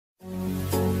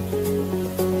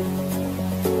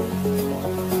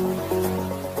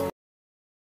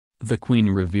The Queen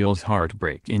reveals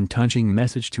heartbreak in touching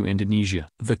message to Indonesia.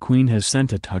 The Queen has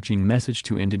sent a touching message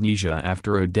to Indonesia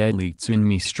after a deadly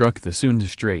tsunami struck the Sunda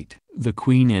Strait. The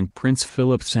Queen and Prince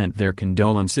Philip sent their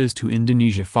condolences to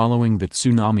Indonesia following the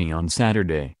tsunami on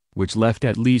Saturday, which left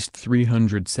at least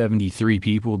 373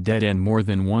 people dead and more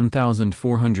than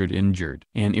 1,400 injured.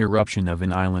 An eruption of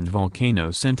an island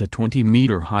volcano sent a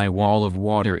 20-meter-high wall of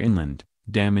water inland,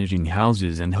 damaging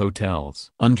houses and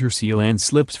hotels. Undersea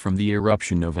landslips from the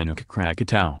eruption of Anak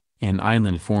Krakatau, an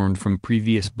island formed from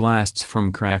previous blasts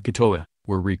from Krakatoa,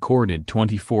 were recorded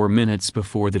 24 minutes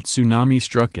before the tsunami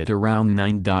struck at around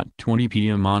 9:20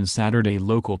 p.m. on Saturday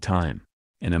local time.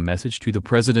 In a message to the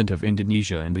President of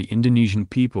Indonesia and the Indonesian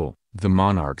people, the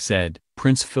monarch said,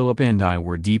 "Prince Philip and I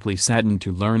were deeply saddened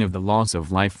to learn of the loss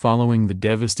of life following the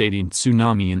devastating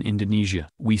tsunami in Indonesia.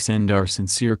 We send our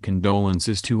sincere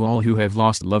condolences to all who have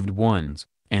lost loved ones,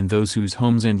 and those whose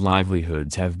homes and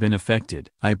livelihoods have been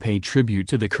affected. I pay tribute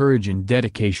to the courage and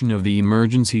dedication of the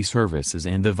emergency services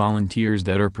and the volunteers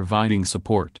that are providing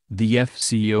support." The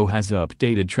FCO has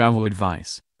updated travel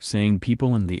advice, saying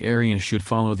people in the area should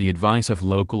follow the advice of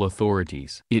local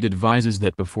authorities. It advises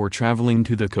that before traveling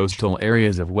to the coastal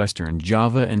areas of Western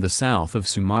Java and the south of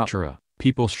Sumatra,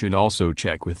 people should also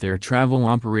check with their travel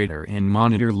operator and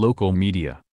monitor local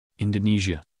media.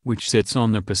 Indonesia, which sits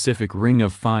on the Pacific Ring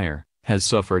of Fire, has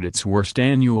suffered its worst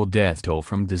annual death toll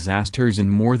from disasters in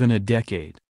more than a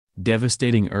decade.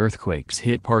 Devastating earthquakes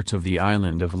hit parts of the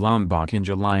island of Lombok in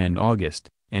July and August,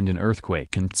 and an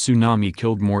earthquake and tsunami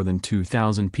killed more than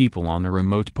 2,000 people on a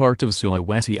remote part of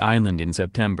Sulawesi Island in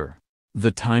September.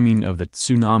 The timing of the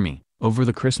tsunami, over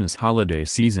the Christmas holiday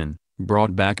season,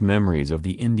 brought back memories of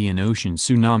the Indian Ocean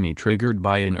tsunami triggered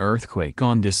by an earthquake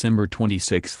on December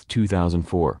 26,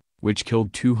 2004, which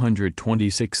killed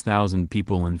 226,000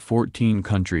 people in 14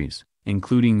 countries,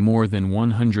 including more than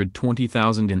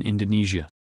 120,000 in Indonesia.